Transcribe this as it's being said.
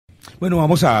Bueno,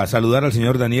 vamos a saludar al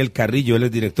señor Daniel Carrillo, él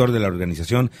es director de la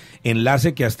organización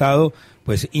Enlace, que ha estado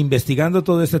pues investigando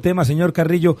todo este tema. Señor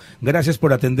Carrillo, gracias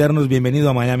por atendernos, bienvenido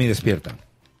a Miami Despierta.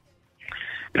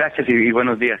 Gracias y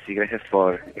buenos días y gracias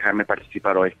por dejarme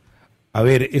participar hoy. A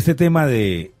ver, este tema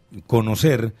de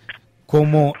conocer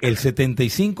cómo el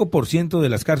 75% de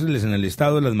las cárceles en el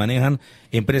estado las manejan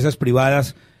empresas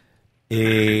privadas,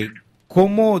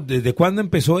 ¿desde cuándo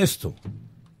empezó esto?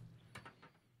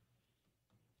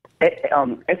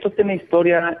 Esto tiene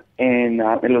historia en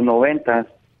los 90,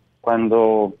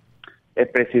 cuando el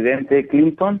presidente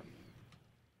Clinton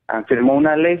firmó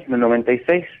una ley en el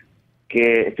 96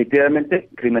 que efectivamente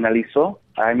criminalizó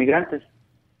a inmigrantes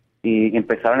y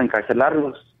empezaron a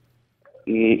encarcelarlos.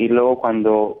 Y luego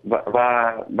cuando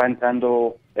va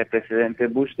entrando el presidente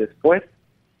Bush después,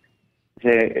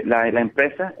 la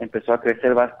empresa empezó a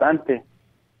crecer bastante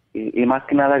y más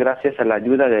que nada gracias a la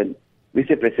ayuda del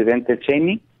vicepresidente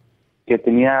Cheney, que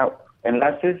tenía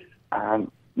enlaces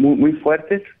muy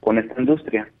fuertes con esta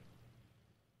industria.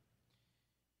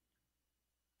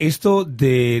 Esto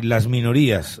de las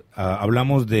minorías,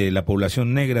 hablamos de la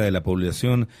población negra, de la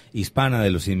población hispana, de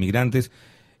los inmigrantes.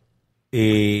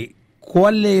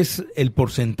 ¿Cuál es el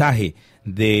porcentaje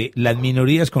de las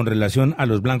minorías con relación a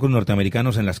los blancos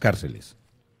norteamericanos en las cárceles?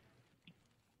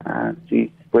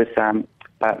 Sí, pues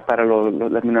para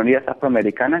las minorías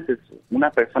afroamericanas es una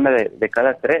persona de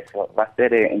cada 3 va a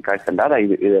ser encarcelada y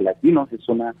de latinos es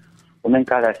una en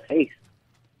cada 6.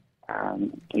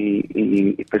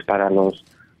 Y pues para los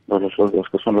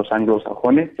que son los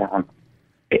anglosajones,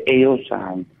 ellos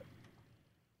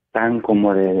están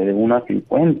como de 1 a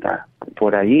 50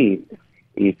 por ahí.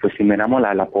 Y pues si miramos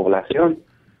la población,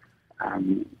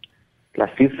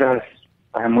 las cifras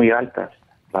están muy altas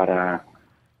para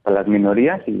las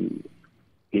minorías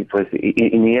y pues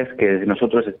ni es que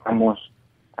nosotros estamos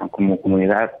como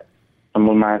comunidad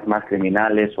somos más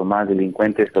criminales o más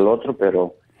delincuentes que el otro,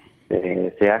 pero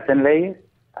se hacen leyes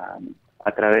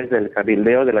a través del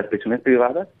cabildeo de las prisiones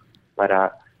privadas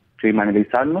para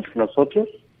criminalizarnos nosotros.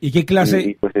 ¿Y qué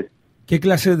clase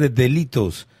de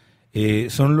delitos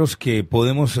son los que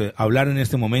podemos hablar en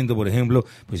este momento? Por ejemplo,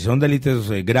 pues son delitos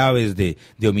graves de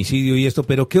homicidio y esto,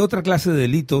 pero ¿qué otra clase de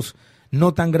delitos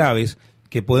no tan graves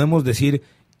que podemos decir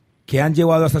que han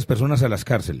llevado a estas personas a las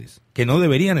cárceles, que no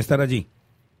deberían estar allí?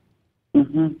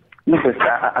 Uh-huh. No, pues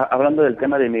hablando del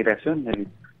tema de inmigración,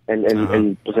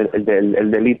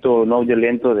 el delito no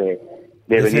violento de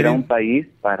venir a un país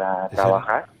para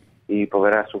trabajar y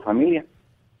proveer a su familia.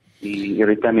 Y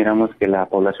ahorita miramos que la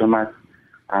población más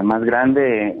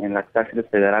grande en las cárceles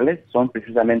federales son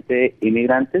precisamente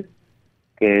inmigrantes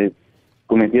que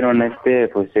cometieron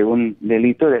pues según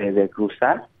delito de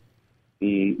cruzar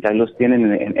y ya los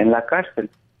tienen en la cárcel.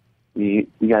 Y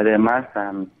además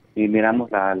si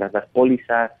miramos las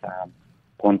pólizas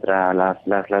contra las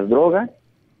drogas,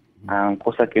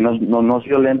 cosa que no es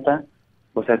violenta,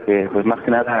 cosa que pues más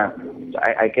que nada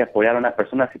hay que apoyar a una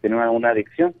persona si tiene una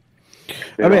adicción.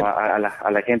 Pero a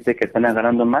la gente que están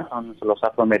agarrando más son los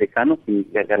afroamericanos y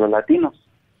a los latinos,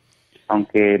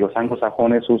 aunque los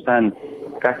anglosajones usan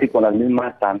casi con las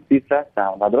mismas cifras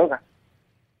la droga.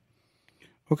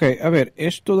 Ok, a ver,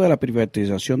 ¿esto de la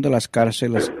privatización de las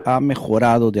cárceles ha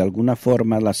mejorado de alguna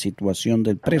forma la situación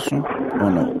del preso o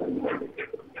no?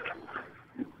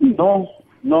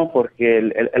 No, porque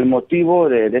el motivo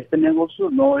de este negocio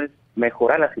no es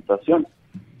mejorar la situación.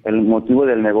 El motivo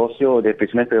del negocio de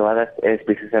prisiones privadas es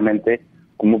precisamente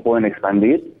cómo pueden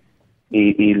expandir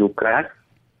y lucrar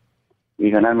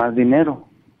y ganar más dinero.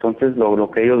 Entonces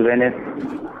lo que ellos ven es,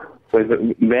 pues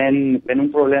ven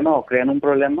un problema o crean un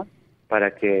problema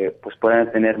para que pues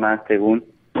puedan tener más, según,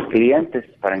 clientes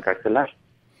para encarcelar.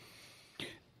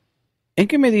 ¿En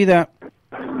qué medida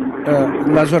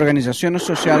las organizaciones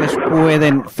sociales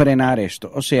pueden frenar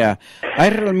esto? O sea, ¿hay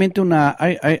realmente una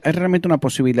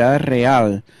posibilidad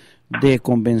real de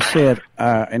convencer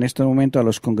en este momento a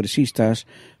los congresistas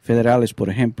federales, por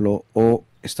ejemplo, o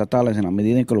estatales, en la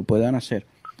medida en que lo puedan hacer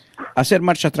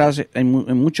marcha atrás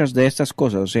en muchas de estas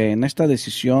cosas, o sea, en esta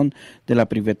decisión de la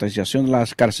privatización de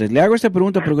las cárceles? Le hago esta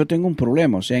pregunta porque yo tengo un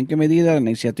problema, o sea, ¿en qué medida la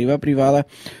iniciativa privada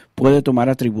puede tomar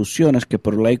atribuciones que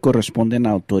por ley corresponden a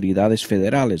autoridades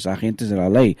federales, a agentes de la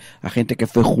ley, a gente que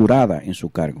fue jurada en su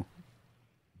cargo?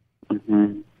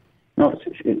 Uh-huh. No,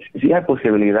 sí hay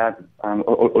posibilidad.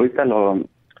 Ahorita lo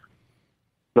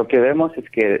que vemos es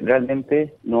que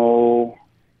realmente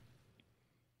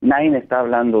nadie está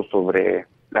hablando sobre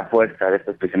la fuerza de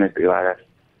estas prisiones privadas.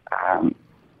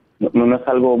 No es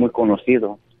algo muy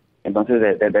conocido. Entonces,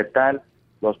 de tal,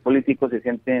 los políticos se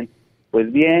sienten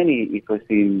pues bien y pues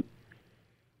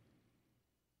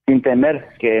sin temer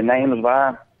que nadie nos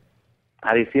va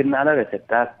a decir nada, de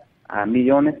aceptar a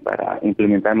millones para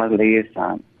implementar más leyes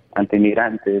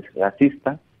anti-inmigrantes,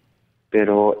 racistas,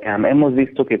 pero hemos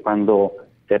visto que cuando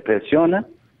se presiona,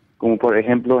 como por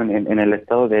ejemplo en el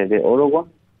estado de Oregon,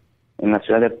 en la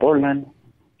ciudad de Portland,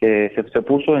 que se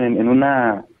puso en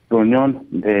una reunión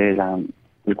del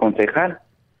concejal,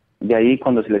 de ahí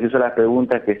cuando se les hizo la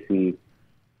pregunta que si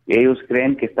ellos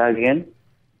creen que está bien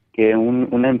que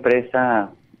una empresa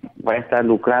va a estar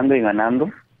lucrando y ganando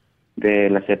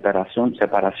de la separación,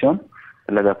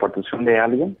 de la deportación de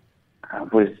alguien,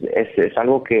 pues es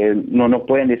algo que no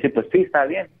pueden decir, pues sí, está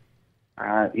bien.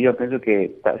 Y yo pienso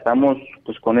que estamos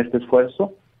pues con este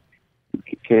esfuerzo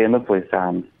queriendo pues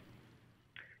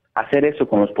hacer eso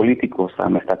con los políticos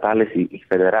estatales y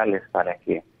federales para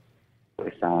que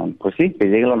pues sí, que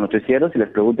lleguen los noticieros y les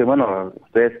pregunten, bueno,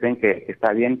 ¿ustedes creen que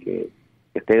está bien que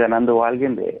esté ganando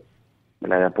alguien de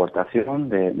la deportación,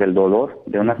 del dolor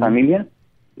de una familia?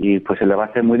 Y pues se le va a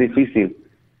hacer muy difícil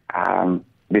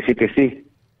decir que sí.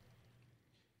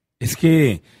 Es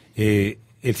que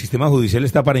el sistema judicial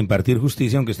está para impartir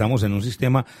justicia, aunque estamos en un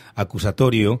sistema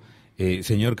acusatorio,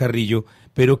 señor Carrillo,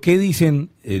 pero ¿qué dicen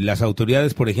las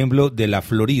autoridades, por ejemplo, de la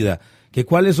Florida? Que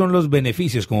 ¿cuáles son los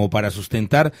beneficios como para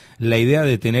sustentar la idea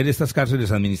de tener estas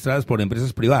cárceles administradas por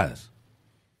empresas privadas?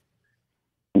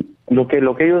 Lo que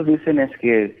ellos dicen es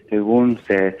que según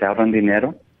se ahorran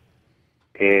dinero,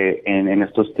 en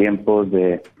estos tiempos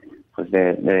de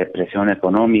presión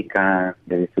económica,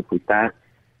 de dificultad,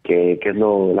 que es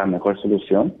la mejor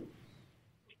solución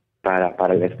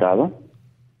para el Estado.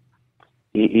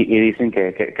 Y dicen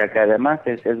que además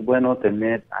es bueno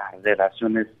tener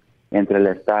relaciones entre el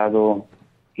Estado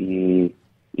y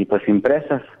pues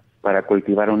empresas para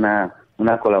cultivar una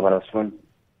colaboración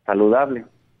saludable.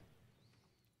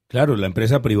 Claro, la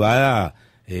empresa privada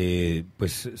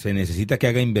pues se necesita que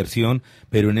haga inversión,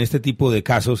 pero en este tipo de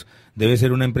casos debe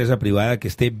ser una empresa privada que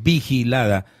esté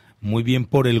vigilada muy bien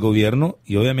por el gobierno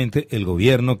y obviamente el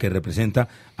gobierno que representa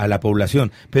a la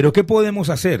población. Pero ¿qué podemos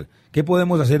hacer? ¿Qué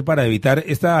podemos hacer para evitar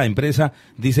esta empresa?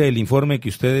 Dice el informe que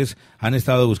ustedes han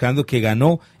estado buscando que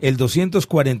ganó el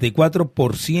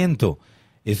 244%.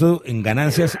 Eso en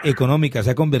ganancias económicas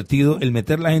se ha convertido el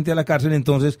meter la gente a la cárcel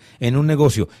entonces en un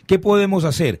negocio. ¿Qué podemos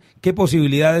hacer? ¿Qué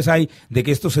posibilidades hay de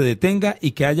que esto se detenga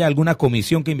y que haya alguna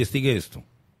comisión que investigue esto?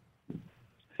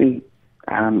 Sí,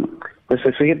 pues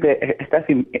fíjate,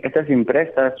 estas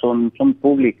empresas son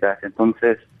públicas,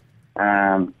 entonces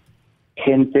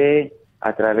gente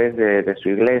a través de su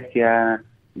iglesia,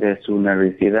 de su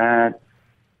universidad,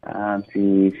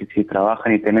 si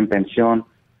trabajan y tienen pensión,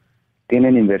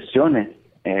 tienen inversiones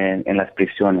en las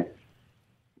prisiones.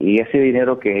 Y ese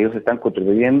dinero que ellos están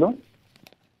contribuyendo,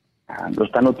 lo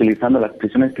están utilizando las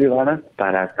prisiones privadas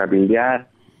para cabildear,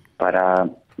 para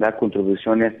dar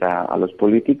contribuciones a los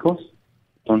políticos.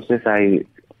 Entonces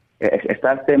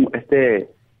está este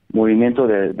movimiento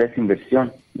de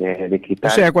desinversión, de quitar.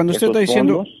 O sea, cuando usted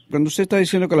fondos. cuando usted está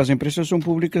diciendo que las empresas son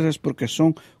públicas es porque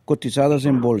son cotizadas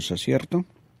en bolsa, ¿cierto?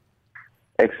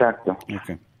 Exacto.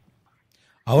 Okay.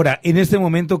 Ahora, en este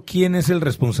momento, ¿quién es el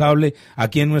responsable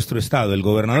aquí en nuestro estado? ¿El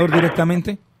gobernador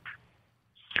directamente?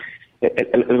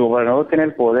 El gobernador tiene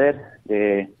el poder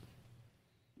de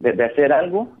hacer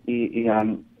algo y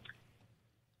al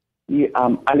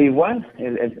igual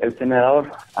el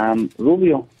senador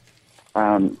Rubio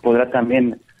podrá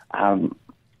también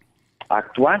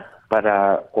actuar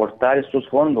para cortar estos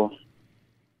fondos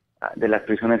de las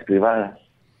prisiones privadas.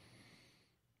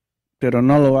 Pero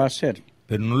no lo va a hacer.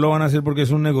 Pero no lo van a hacer porque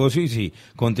es un negocio y si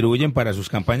contribuyen para sus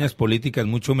campañas políticas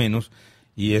mucho menos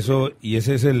y ese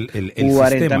es el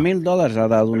sistema. $40,000 ha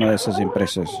dado una de esas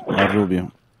empresas a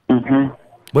Rubio. Uh-huh.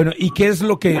 Bueno, ¿y qué es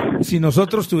lo que, si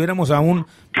nosotros tuviéramos a un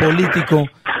político,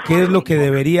 qué es lo que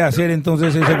debería hacer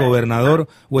entonces ese gobernador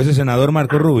o ese senador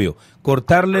Marco Rubio?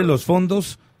 ¿Cortarle los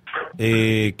fondos?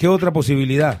 ¿Qué otra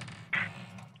posibilidad?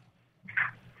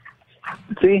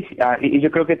 Sí, y yo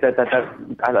creo que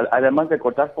además de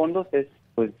cortar fondos es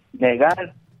pues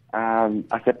negar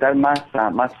aceptar más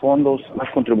fondos, más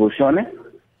contribuciones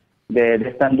de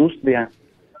esta industria.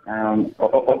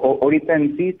 Ahorita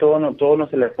en sí todo no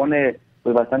se le pone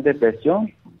pues bastante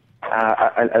presión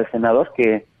al senador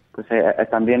que pues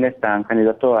también es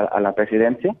candidato a la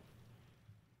presidencia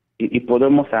y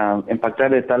podemos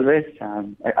impactar de tal vez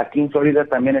aquí en Florida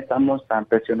también estamos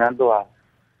presionando a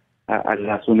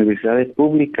las universidades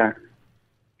públicas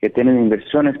que tienen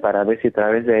inversiones para ver si a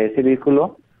través de ese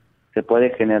vehículo se puede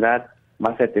generar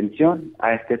más atención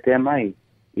a este tema y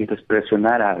pues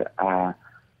presionar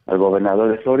al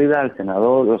gobernador de Florida, al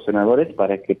senador, los senadores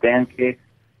para que tengan que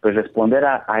pues responder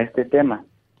a este tema.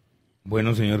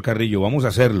 Bueno, señor Carrillo, vamos a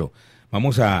hacerlo.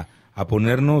 Vamos a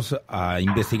ponernos a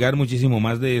investigar muchísimo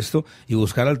más de esto y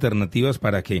buscar alternativas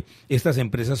para que estas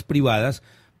empresas privadas,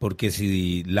 porque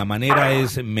si la manera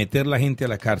es meter la gente a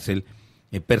la cárcel,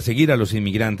 perseguir a los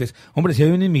inmigrantes, hombre, si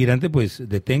hay un inmigrante, pues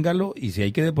deténgalo, y si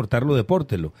hay que deportarlo,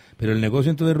 depórtelo. Pero el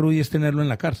negocio entonces, Rudy, es tenerlo en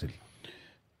la cárcel.